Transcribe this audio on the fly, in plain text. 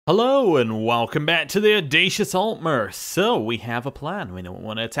Hello and welcome back to the Audacious Altmer. So we have a plan. We know what we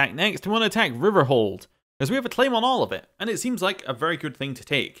want to attack next. We want to attack Riverhold because we have a claim on all of it, and it seems like a very good thing to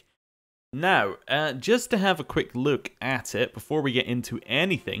take. Now, just to have a quick look at it before we get into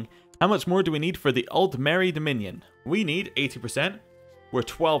anything, how much more do we need for the Altmer Dominion? We need 80%. We're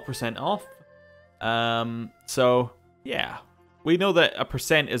 12% off. So yeah, we know that a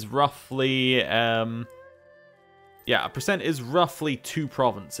percent is roughly a percent is roughly 2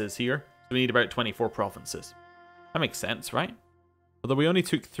 provinces here. So we need about 24 provinces. That makes sense, right? Although we only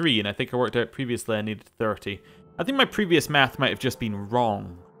took 3, and I think I worked out previously I needed 30. I think my previous math might have just been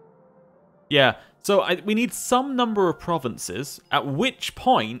wrong. Yeah, so we need some number of provinces, at which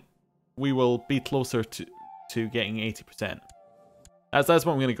point we will be closer to getting 80%. That's what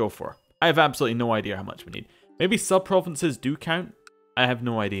I'm going to go for. I have absolutely no idea how much we need. Maybe sub-provinces do count? I have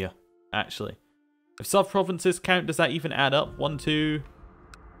no idea, actually. If sub-provinces count, does that even add up? 1, 2,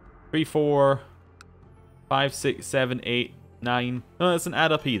 3, 4, 5, 6, 7, 8, 9. No, that doesn't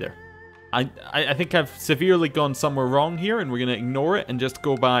add up either. I think I've severely gone somewhere wrong here, and we're going to ignore it and just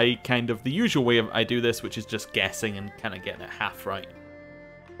go by kind of the usual way I do this, which is just guessing and kind of getting it half right.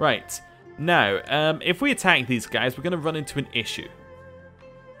 Right. Now, if we attack these guys, we're going to run into an issue.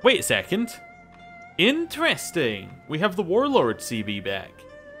 Wait a second. Interesting. We have the Warlord CB back.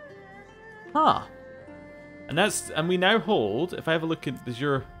 Huh. And we now hold, if I have a look at the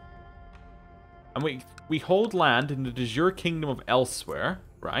Jure, and we hold land in the de jure kingdom of Elsewhere,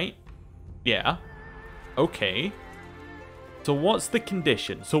 right? Yeah. Okay. So what's the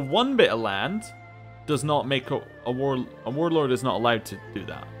condition? So 1 bit of land does not make a warlord is not allowed to do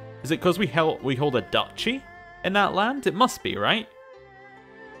that. Is it because we hold a duchy in that land? It must be, right?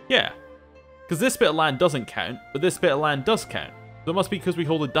 Yeah. Because this bit of land doesn't count, but this bit of land does count. So it must be because we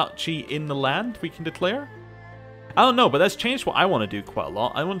hold a duchy in the land we can declare? I don't know, but that's changed what I want to do quite a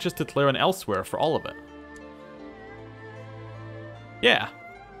lot. I want to just declare an Elsewhere for all of it. Yeah,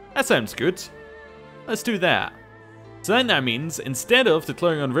 that sounds good. Let's do that. So then that means, instead of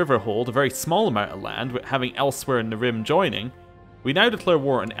declaring on Riverhold a very small amount of land, with having Elsewhere and the Rim joining, we now declare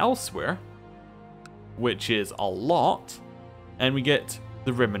war on Elsewhere, which is a lot, and we get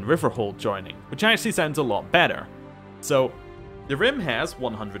the Rim and Riverhold joining, which actually sounds a lot better. So, the Rim has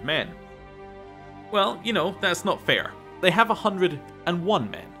 100 men. Well, you know, that's not fair. They have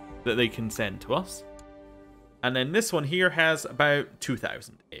 101 men that they can send to us. And then this one here has about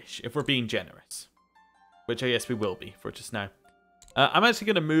 2,000-ish, if we're being generous. Which I guess we will be for just now. I'm actually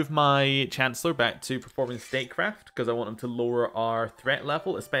going to move my Chancellor back to performing statecraft, because I want him to lower our threat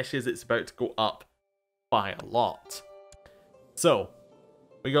level, especially as it's about to go up by a lot. So,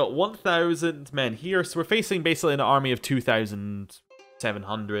 we got 1,000 men here, so we're facing basically an army of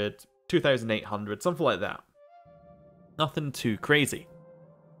 2,700, 2,800, something like that. Nothing too crazy.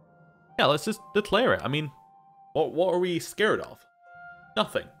 Yeah, let's just declare it. I mean, what are we scared of?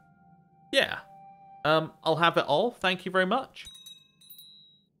 Nothing. Yeah. I'll have it all. Thank you very much.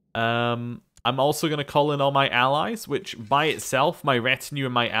 I'm also going to call in all my allies, which by itself, my retinue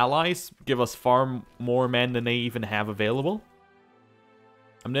and my allies give us far more men than they even have available.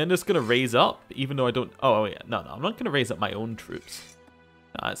 I'm then just going to raise up, even though I don't... Oh, yeah. No, I'm not going to raise up my own troops.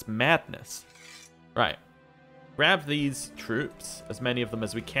 No, that's madness. Right. Grab these troops, as many of them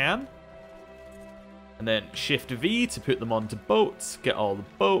as we can. And then Shift V to put them onto boats. Get all the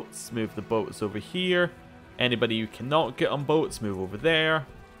boats. Move the boats over here. Anybody who cannot get on boats, move over there.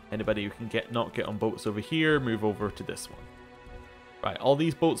 Anybody who can not get on boats over here, move over to this one. Right, all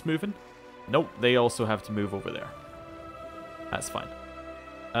these boats moving? Nope, they also have to move over there. That's fine.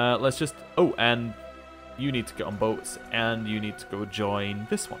 Let's just... Oh, and you need to get on boats, and you need to go join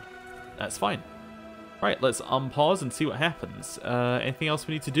this one. That's fine. Right, let's unpause and see what happens. Anything else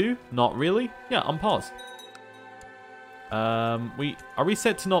we need to do? Not really. Yeah, unpause. Are we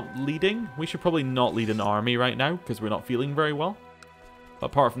set to not leading? We should probably not lead an army right now, because we're not feeling very well. But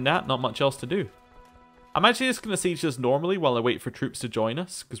apart from that, not much else to do. I'm actually just going to siege this normally while I wait for troops to join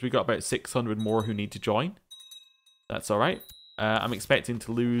us, because we've got about 600 more who need to join. That's alright. I'm expecting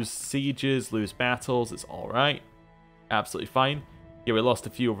to lose sieges, lose battles. It's alright. Absolutely fine. Yeah, we lost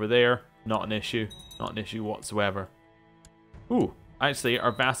a few over there. Not an issue. Not an issue whatsoever. Ooh, actually,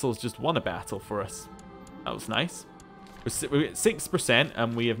 our vassals just won a battle for us. That was nice. We're at 6%,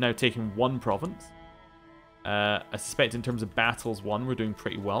 and we have now taken 1 province. I suspect in terms of battles won, we're doing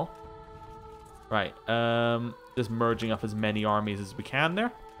pretty well. Right, just merging up as many armies as we can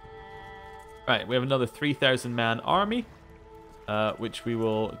there. Right, we have another 3,000-man army. Which we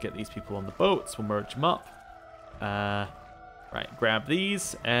will get these people on the boats. We'll merge them up. Right, grab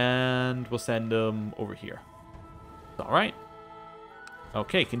these, and we'll send them over here. Alright.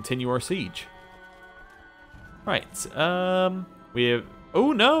 Okay, continue our siege. Right, we have...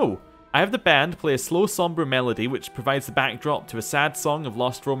 Oh no! I have the band play a slow, somber melody which provides the backdrop to a sad song of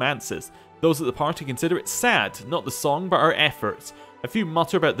lost romances. Those at the party consider it sad, not the song, but our efforts. A few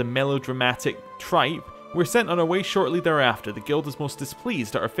mutter about the melodramatic tripe. We're sent on our way shortly thereafter. The guild is most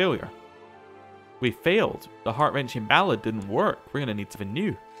displeased at our failure. We failed. The heart-wrenching ballad didn't work. We're going to need something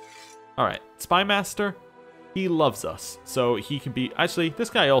new. Alright, Spymaster. He loves us, so he can be... Actually, this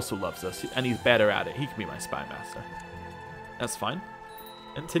guy also loves us, and he's better at it. He can be my Spymaster. That's fine.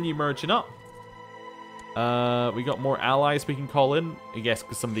 Continue merging up. We got more allies we can call in. I guess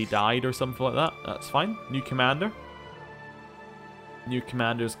because somebody died or something like that. That's fine. New commander. New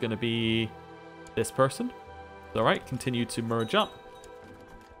commander is going to be this person. Alright, continue to merge up.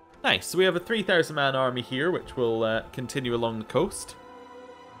 Nice. So we have a 3,000-man army here, which will continue along the coast.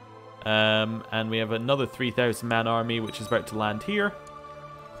 And we have another 3,000-man army, which is about to land here,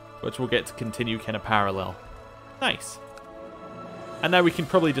 which we'll get to continue kind of parallel. Nice. And now we can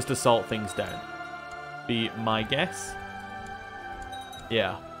probably just assault things down. Be my guess.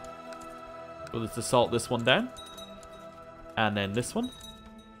 Yeah. We'll just assault this one down. And then this one.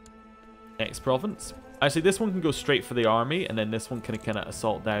 Next province. Actually, this one can go straight for the army, and then this one can kind of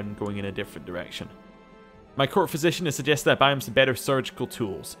assault down, going in a different direction. My court physician has suggested I buy him some better surgical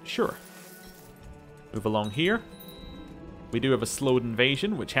tools. Sure. Move along here. We do have a slowed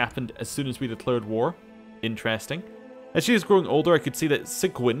invasion, which happened as soon as we declared war. Interesting. As she is growing older, I could see that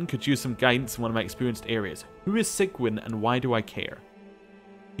Sigwin could use some guidance in one of my experienced areas. Who is Sigwin, and why do I care?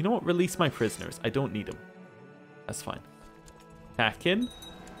 You know what? Release my prisoners. I don't need them. That's fine. Attack in.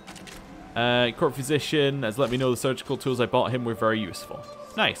 Court physician has let me know the surgical tools I bought him were very useful.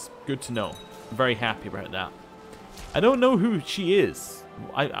 Nice. Good to know. I'm very happy about that. I don't know who she is.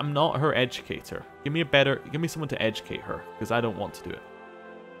 I'm not her educator. Give me someone to educate her, because I don't want to do it.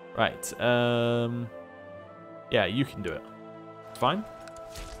 Right. Yeah, you can do it. It's fine.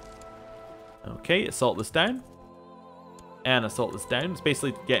 Okay, assault this down. And assault this down. It's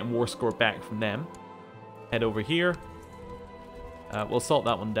basically getting war score back from them. Head over here. We'll assault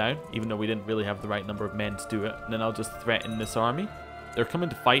that one down, even though we didn't really have the right number of men to do it. And then I'll just threaten this army. They're coming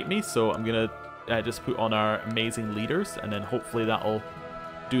to fight me, so I'm going to just put on our amazing leaders, and then hopefully that'll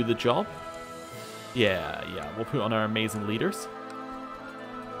do the job. Yeah, we'll put on our amazing leaders.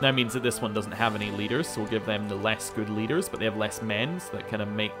 That means that this one doesn't have any leaders, so we'll give them the less good leaders, but they have less men, so that kind of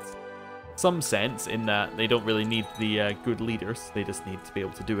makes some sense in that they don't really need the good leaders. They just need to be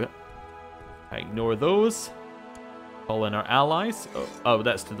able to do it. Ignore those. Call in our allies. Oh,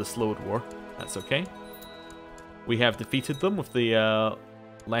 that's to the slowed war. That's okay. We have defeated them with the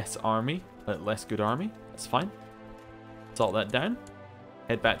less good army. That's fine. Salt that down.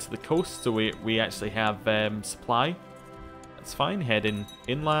 Head back to the coast, so we actually have supply. That's fine. Head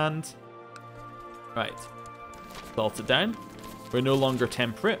inland. Right. Salt it down. We're no longer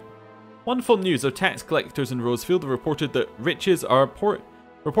temperate. Wonderful news. Our tax collectors in Rosefield have reported that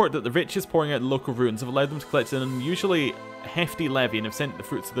the riches pouring out the local ruins have allowed them to collect an unusually hefty levy and have sent the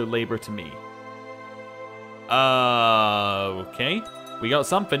fruits of their labor to me. Okay. We got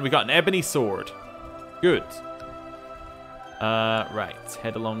something. We got an ebony sword. Good. Right.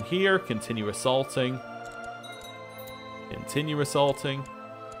 Head along here. Continue assaulting. Continue assaulting.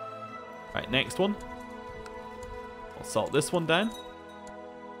 Right, next one. I'll assault this one down.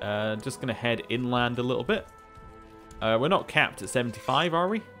 Just going to head inland a little bit. We're not capped at 75, are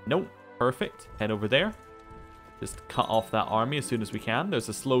we? Nope. Perfect. Head over there. Just cut off that army as soon as we can. There's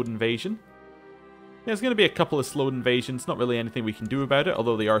a slowed invasion. There's going to be a couple of slowed invasions. Not really anything we can do about it,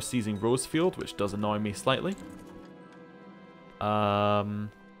 although they are seizing Rosefield, which does annoy me slightly.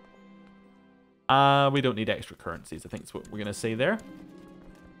 We don't need extra currencies, I think is what we're going to say there.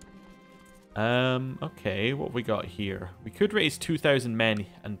 Okay, what have we got here? We could raise 2,000 men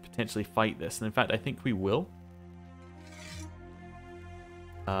and potentially fight this, and in fact, I think we will.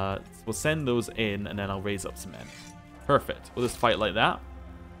 We'll send those in, and then I'll raise up some men. Perfect. We'll just fight like that.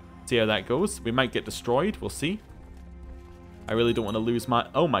 See how that goes. We might get destroyed. We'll see. I really don't want to lose my...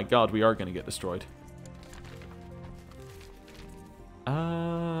 Oh my god, we are going to get destroyed.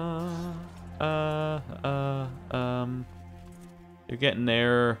 You're getting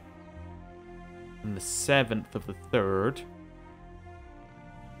there on the 7th of the 3rd.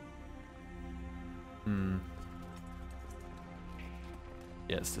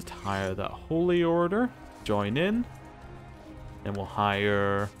 Yeah, let's just hire that holy order. Join in. Then we'll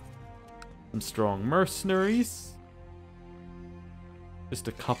hire some strong mercenaries. Just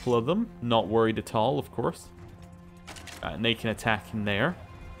a couple of them. Not worried at all, of course. And they can attack in there.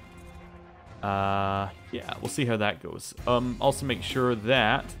 Yeah, we'll see how that goes. Also make sure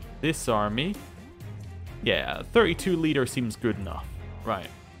that this army... Yeah, 32 leader seems good enough. Right.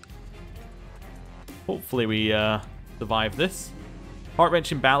 Hopefully we survive this.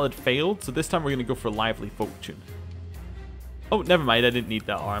 Heart-wrenching ballad failed, so this time we're going to go for lively fortune. Oh, never mind, I didn't need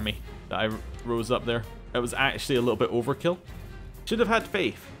that army that I rose up there. It was actually a little bit overkill. Should have had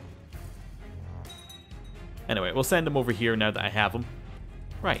faith. Anyway, we'll send him over here now that I have him.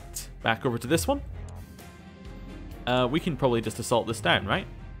 Right, back over to this one. We can probably just assault this down, right?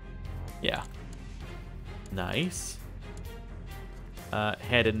 Yeah. Nice.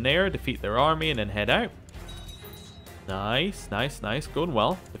 Head in there, defeat their army, and then head out. Nice, nice, nice. Going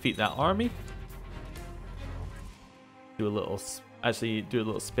well. Defeat that army. Do a little, actually do a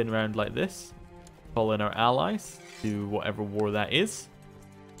little spin around like this. Call in our allies. Do whatever war that is.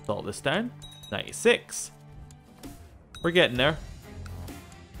 Assault this down. 96. We're getting there.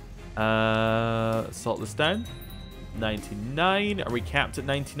 Assault this down. 99. Are we capped at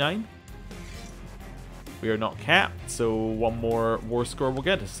 99? We are not capped, so one more war score will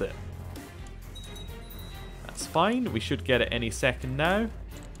get us it. That's fine. We should get it any second now.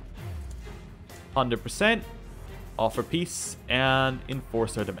 100%. Offer peace and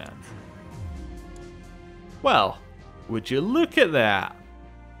enforce our demands. Well, would you look at that?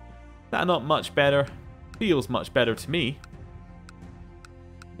 That not much better. Feels much better to me.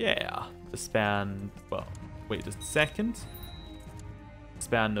 Yeah. Disband. Well, wait just a second.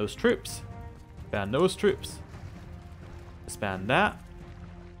 Disband those troops. Disband those troops. Disband that.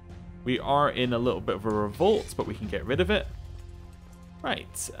 We are in a little bit of a revolt, but we can get rid of it.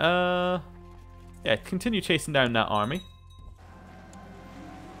 Right. Yeah, continue chasing down that army.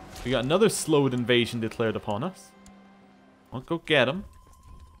 We got another slowed invasion declared upon us. I'll go get them.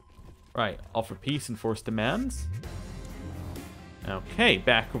 Right, offer peace, enforce demands. Okay,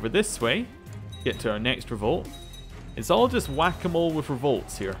 back over this way. Get to our next revolt. It's all just whack-a-mole with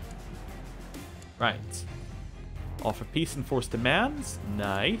revolts here. Right. Offer peace, enforce demands.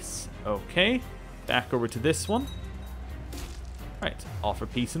 Nice. Okay. Back over to this one. Right. Offer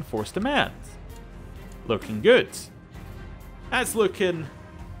peace, enforce demands. Looking good. That's looking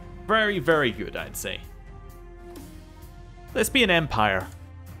very, very good, I'd say. Let's be an empire.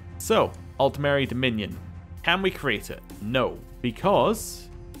 So, Altmer Dominion. Can we create it? No, because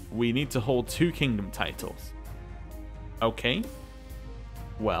we need to hold 2 kingdom titles. Okay.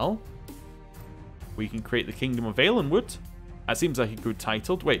 Well, we can create the Kingdom of Valenwood. That seems like a good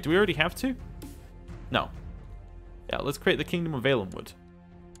title. Wait, do we already have 2? No. Yeah, let's create the Kingdom of Valenwood.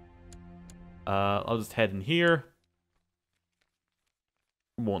 I'll just head in here.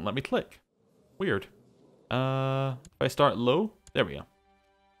 Won't let me click. Weird. If I start low, there we go.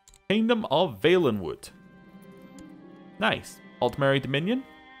 Kingdom of Valenwood. Nice. Altmer Dominion.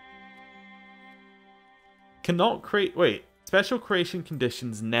 Cannot create... Wait. Special creation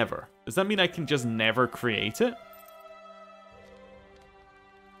conditions never. Does that mean I can just never create it?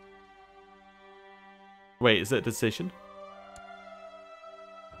 Wait, is it a decision?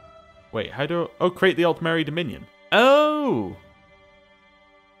 Wait, how do... Oh, create the Altmer Dominion. Oh!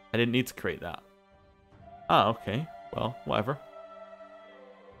 I didn't need to create that. Ah, okay. Well, whatever.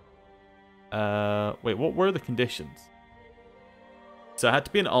 Wait, what were the conditions? So I had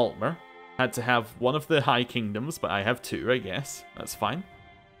to be an Altmer. Had to have one of the high kingdoms, but I have 2, I guess. That's fine.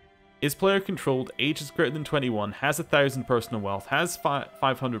 Is player controlled, age is greater than 21, has 1,000 personal wealth, has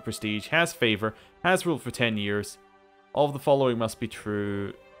 500 prestige, has favor, has ruled for 10 years. All of the following must be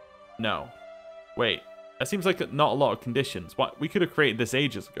true. No. Wait, that seems like not a lot of conditions. What? We could have created this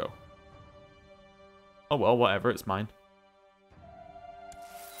ages ago. Oh well, whatever, it's mine.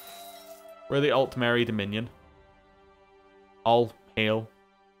 We're the Altmer Dominion. All hail.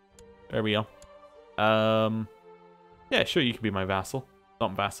 There we go. Yeah, sure, you can be my vassal.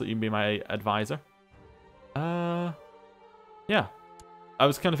 Not vassal, you can be my advisor. Yeah. I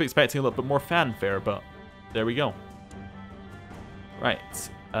was kind of expecting a little bit more fanfare, but there we go. Right.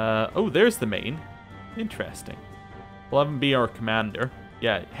 Oh, there's the main. Interesting. We'll have him be our commander.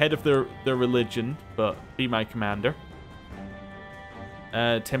 Yeah, head of their religion, but be my commander.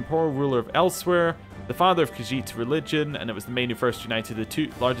 Temporal ruler of elsewhere. The father of Khajiit's religion, and it was the main who first united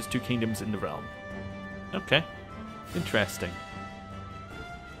the largest 2 kingdoms in the realm. Okay. Interesting.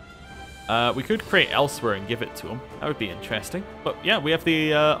 We could create elsewhere and give it to him. That would be interesting. But yeah, we have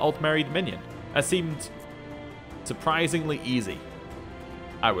the Altmer Dominion. That seemed surprisingly easy,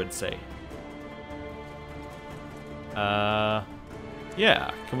 I would say. Yeah,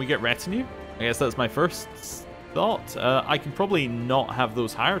 can we get retinue? I guess that's my first thought. I can probably not have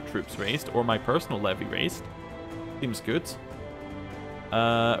those higher troops raised or my personal levy raised. Seems good.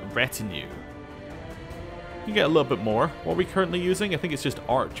 Retinue. You get a little bit more. What are we currently using? I think it's just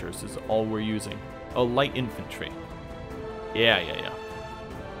archers is all we're using. Oh, light infantry. Yeah.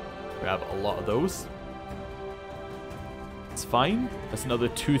 Grab a lot of those. It's fine. That's another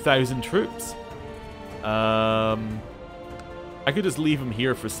 2,000 troops. I could just leave him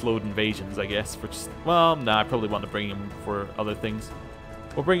here for slowed invasions, I guess. For just, well, nah, I probably want to bring him for other things.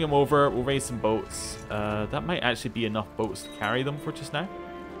 We'll bring him over. We'll raise some boats. That might actually be enough boats to carry them for just now.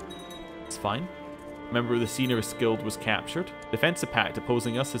 It's fine. Member of the Seniorist Guild was captured. Defensive pact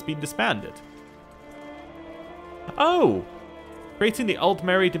opposing us has been disbanded. Oh! Creating the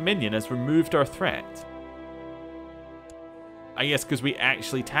Altmer Dominion has removed our threat. I guess because we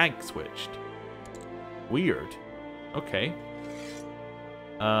actually tag switched. Weird. Okay.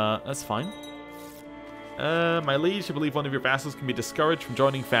 That's fine. My liege, I believe one of your vassals can be discouraged from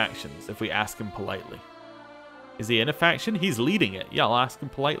joining factions if we ask him politely. Is he in a faction? He's leading it. Yeah, I'll ask him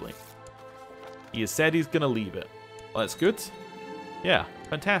politely. He has said he's going to leave it. Well, that's good. Yeah,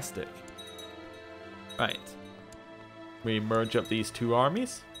 fantastic. Right. We merge up these two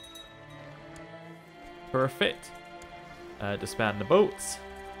armies. Perfect. Disband the boats.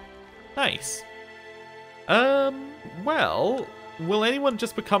 Nice. Well, will anyone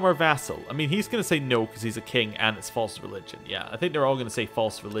just become our vassal? I mean, he's going to say no because he's a king and it's false religion. Yeah, I think they're all going to say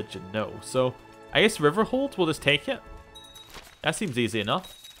false religion no. So, I guess Riverhold will just take it. That seems easy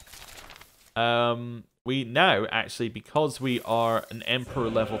enough. We now, actually, because we are an emperor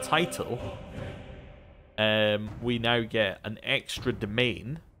level title, we now get an extra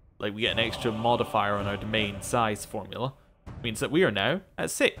domain. Like, we get an extra modifier on our domain size formula. Means that we are now at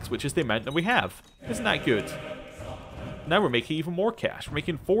 6, which is the amount that we have. Isn't that good? Now we're making even more cash. We're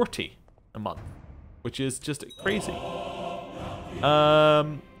making 40 a month, which is just crazy.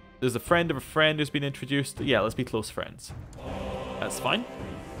 There's a friend of a friend who's been introduced. Yeah, let's be close friends. That's fine.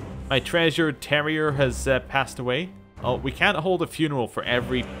 My treasured terrier has passed away. Oh, we can't hold a funeral for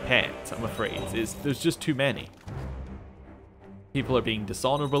every pet, I'm afraid. There's just too many. People are being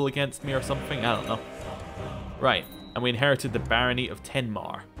dishonorable against me or something. I don't know. Right. And we inherited the barony of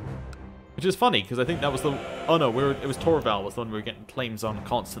Tenmar. Which is funny, because I think that was the... Oh no, it was Torval was the one we were getting claims on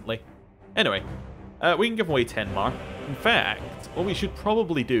constantly. Anyway, we can give away Tenmar. In fact, what we should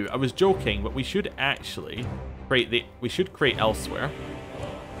probably do... I was joking, but we should actually create We should create elsewhere.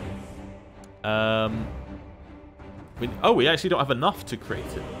 We actually don't have enough to create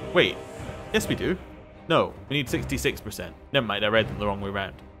it. Wait. Yes, we do. No, we need 66%. Never mind, I read them the wrong way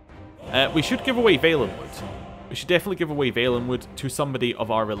around. We should give away Valenwood. We should definitely give away Valenwood to somebody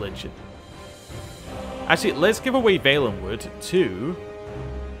of our religion. Actually, let's give away Valenwood to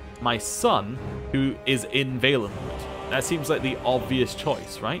my son, who is in Valenwood. That seems like the obvious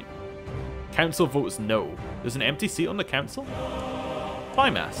choice, right? Council votes no. There's an empty seat on the council?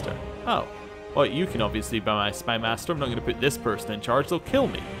 Spymaster. Oh. Well, you can obviously be my Spymaster. I'm not going to put this person in charge. They'll kill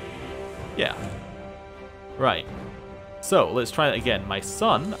me. Yeah. Right. So, let's try that again. My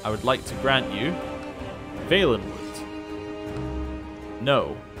son, I would like to grant you Valenwood.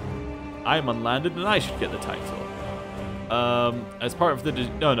 No. I am unlanded and I should get the title. As part of the...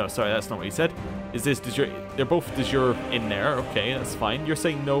 No, sorry, that's not what he said. Is this de jure? They're both de jure in there. Okay, that's fine. You're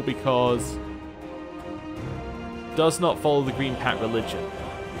saying no because... Does not follow the Green Pact religion.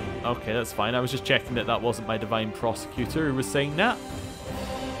 Okay, that's fine. I was just checking that that wasn't my divine prosecutor who was saying that.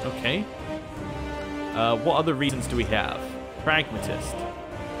 Okay. What other reasons do we have? Pragmatist.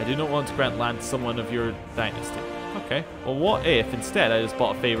 I do not want to grant land to someone of your dynasty. Okay. Well, what if instead I just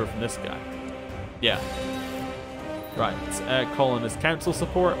bought a favor from this guy? Yeah. Right. Call in his council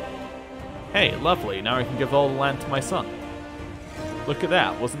support. Hey, lovely. Now I can give all the land to my son. Look at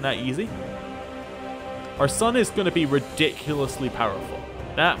that. Wasn't that easy? Our son is going to be ridiculously powerful.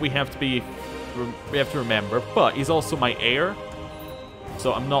 That we have to remember. But he's also my heir,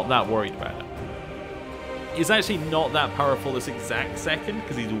 so I'm not that worried about it. He's actually not that powerful this exact second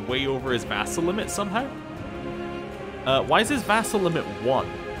because he's way over his vassal limit somehow. Why is his vassal limit 1?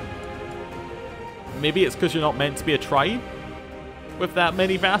 Maybe it's because you're not meant to be a tribe with that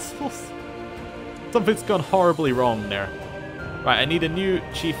many vassals? Something's gone horribly wrong there. Right, I need a new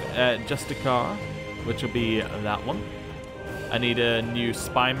Chief Justicar, which will be that one. I need a new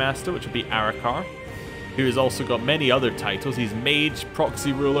Spymaster, which will be Arakar, who has also got many other titles. He's Mage,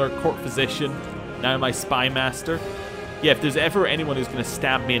 Proxy Ruler, Court Physician, now my Spymaster. Yeah, if there's ever anyone who's going to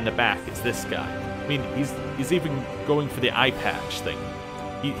stab me in the back, it's this guy. I mean, he's even going for the eye patch thing.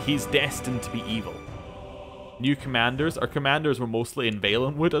 He's destined to be evil. New commanders. Our commanders were mostly in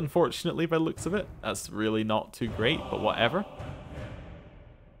Valenwood, unfortunately, by the looks of it. That's really not too great, but whatever.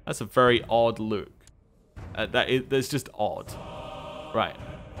 That's a very odd look. That's just odd. Right.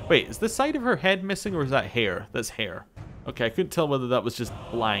 Wait, is the side of her head missing or is that hair? That's hair. Okay, I couldn't tell whether that was just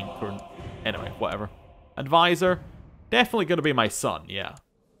blank or... Anyway, whatever. Advisor. Definitely going to be my son, yeah.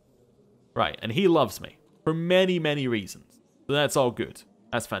 Right, and he loves me. For many, many reasons. So that's all good.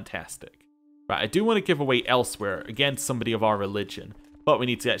 That's fantastic. Right, I do want to give away Elsewhere against somebody of our religion. But we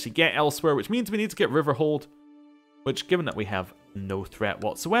need to actually get Elsewhere, which means we need to get Riverhold. Which, given that we have no threat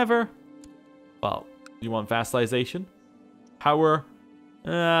whatsoever... Well, you want vassalization? Power?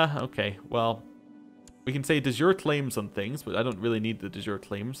 Okay, well... We can say de jure claims on things, but I don't really need the de jure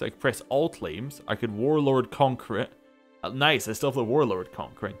claims. I could press all claims. I could Warlord conquer it. Nice, I still have the Warlord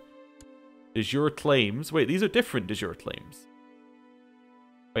conquering. De jure claims. Wait, these are different de jure claims.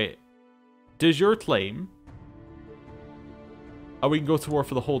 Wait. De jure claim. Oh, we can go to war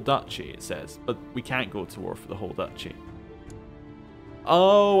for the whole duchy, it says. But we can't go to war for the whole duchy.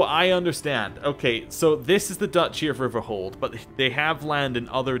 Oh, I understand. Okay, so this is the Duchy of Riverhold, but they have land in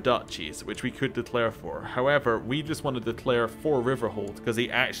other duchies, which we could declare for. However, we just want to declare for Riverhold, because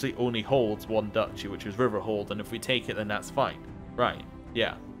he actually only holds one duchy, which is Riverhold, and if we take it, then that's fine. Right,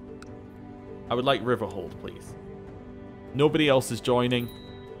 yeah. I would like Riverhold, please. Nobody else is joining.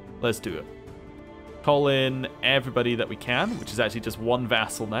 Let's do it. Call in everybody that we can, which is actually just one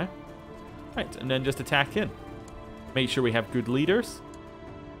vassal now. Right, and then just attack in. Make sure we have good leaders.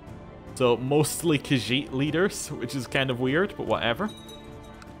 So, mostly Khajiit leaders, which is kind of weird, but whatever.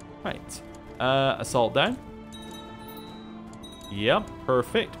 Right. Assault down. Yep,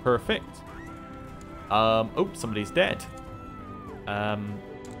 perfect, perfect. Oh, somebody's dead.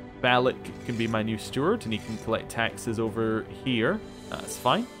 Balak can be my new steward, and he can collect taxes over here. That's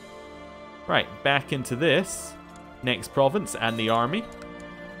fine. Right, back into this. Next province and the army.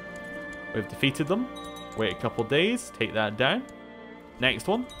 We've defeated them. Wait a couple days, take that down. Next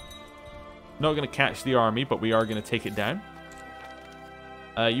one. Not going to catch the army, but we are going to take it down.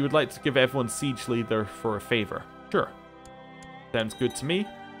 You would like to give everyone siege leader for a favor. Sure. Sounds good to me.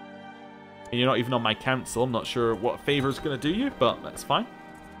 And you're not even on my council. I'm not sure what favor's going to do you, but that's fine.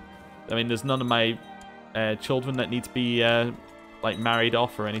 I mean, there's none of my children that need to be like married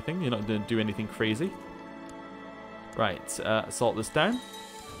off or anything. You're not going to do anything crazy. Right, assault this down.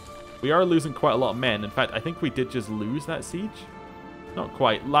 We are losing quite a lot of men. In fact, I think we did just lose that siege. Not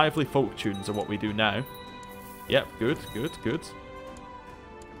quite. Lively folk tunes are what we do now. Yep, good, good, good.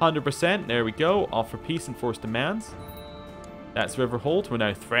 100%, there we go. Offer peace and force demands. That's Riverhold. We're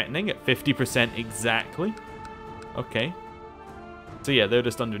now threatening at 50% exactly. Okay. So yeah, they're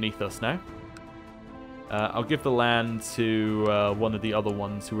just underneath us now. I'll give the land to one of the other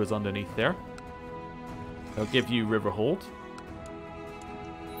ones who was underneath there. I'll give you Riverhold.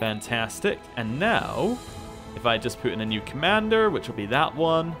 Fantastic. And now, if I just put in a new commander, which will be that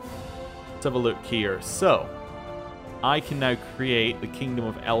one. Let's have a look here. So, I can now create the Kingdom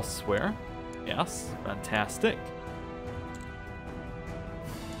of Elsewhere. Yes, fantastic.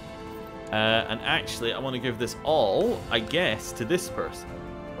 And actually, I want to give this all, I guess, to this person.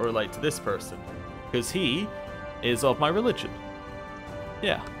 Or, like, to this person. Because he is of my religion.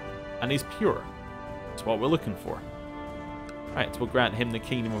 Yeah. And he's pure. That's what we're looking for. Right, so we'll grant him the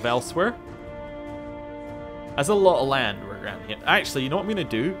Kingdom of Elsewhere. That's a lot of land we're granting him. Actually, you know what I'm going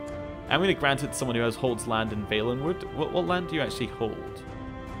to do? I'm going to grant it to someone who holds land in Valenwood. What land do you actually hold?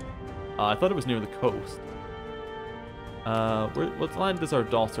 I thought it was near the coast. What land does our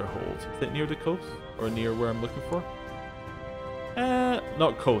daughter hold? Is it near the coast? Or near where I'm looking for?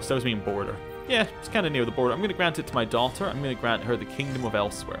 Not coast, I was meaning border. Yeah, it's kind of near the border. I'm going to grant it to my daughter. I'm going to grant her the Kingdom of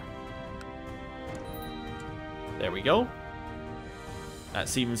Elsewhere. There we go. That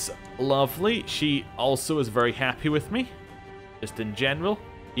seems lovely. She also is very happy with me. Just in general.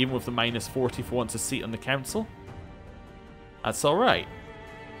 Even with the -40 for wants a seat on the council. That's alright.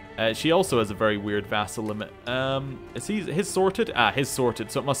 She also has a very weird vassal limit. Is his sorted? Ah, his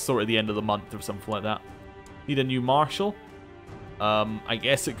sorted. So it must sort at the end of the month or something like that. Need a new marshal. I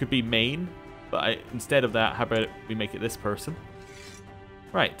guess it could be Maine. But instead of that, how about we make it this person?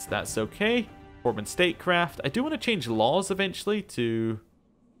 Right, that's okay. Foreman Statecraft. I do want to change laws eventually to...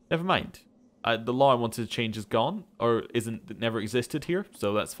 Never mind. The law I wanted to change is gone. Or it never existed here,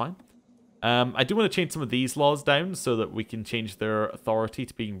 so that's fine. I do want to change some of these laws down so that we can change their authority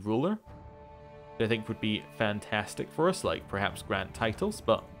to being ruler. Which I think would be fantastic for us, like perhaps grant titles,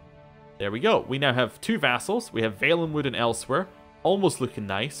 but there we go. We now have 2 vassals. We have Valenwood and Elsewhere. Almost looking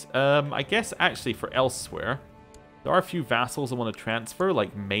nice. I guess actually for Elsewhere, there are a few vassals I want to transfer,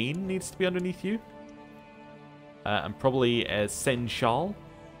 like Maine needs to be underneath you. And probably Senchal.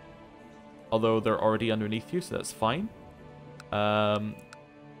 Although they're already underneath you, so that's fine.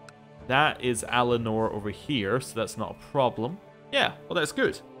 That is Alinor over here, so that's not a problem. Yeah, well that's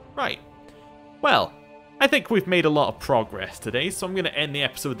good. Right. Well, I think we've made a lot of progress today, so I'm going to end the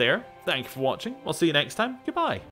episode there. Thank you for watching. I'll see you next time. Goodbye.